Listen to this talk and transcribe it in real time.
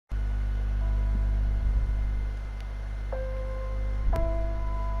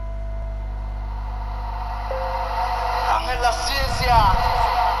es la ciencia.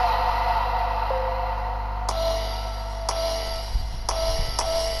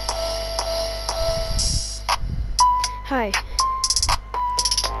 Hi,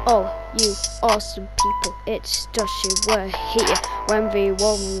 all you awesome people, it's just we're here. When we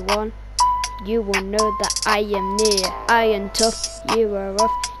won, you will know that I am near. I am tough, you are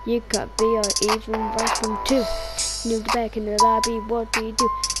rough, you can't be or even welcome to. New back in the lobby, what do you do?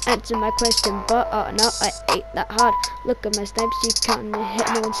 Answer my question, but no, I ain't that hard. Look at my snipes, you can't hit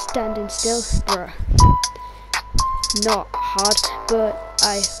no one standing still, bruh. Not hard, but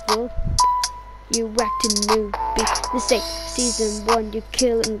I will. You acting newbie. This ain't season 1, you're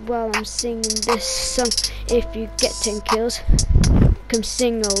killing while I'm singing this song. If you get 10 kills, come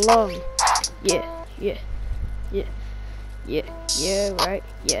sing along. Yeah, yeah, yeah, yeah, yeah, right,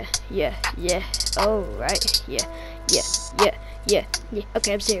 yeah, alright, yeah,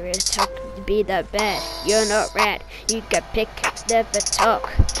 okay, I'm serious, how can you be that bad? You're not rad, you got pickaxe, never talk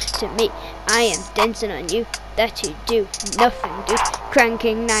to me. I am dancing on you, that you do nothing, dude.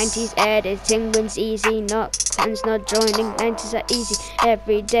 Cranking 90s editing wins easy, not clones, not joining. 90s are easy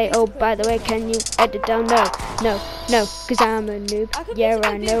every day. Oh, by the way, can you edit down? No, cause I'm a noob. Yeah,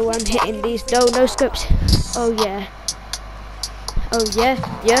 I know I'm hitting these no scopes. Oh yeah,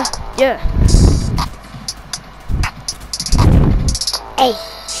 yeah. Hey,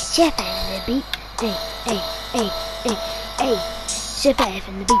 chef in the beat. Hey, chef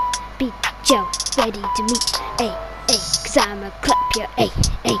in the beat Joe, ready to meet. Hey, cause I'ma clap ya. Hey,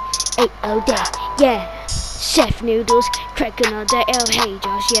 all day. Yeah, Chef Noodles, cracking all day. Oh, hey,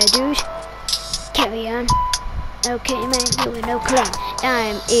 Josh, yeah, dude. Carry on. Okay, man, you ain't no clown.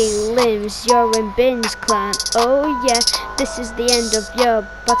 I'm E-Limbs, you're in Bin's clan. Oh, yeah, this is the end of your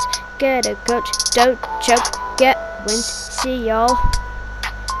butts. Get a coach, don't choke, get wins. See y'all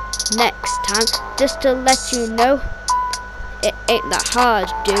next time. Just to let you know, it ain't that hard,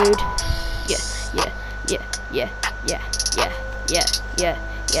 dude. Yeah,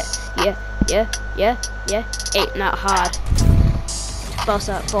 ain't that hard. Boss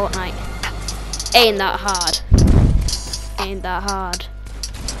at Fortnite. Ain't that hard. Ain't that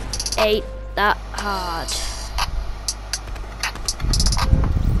hard.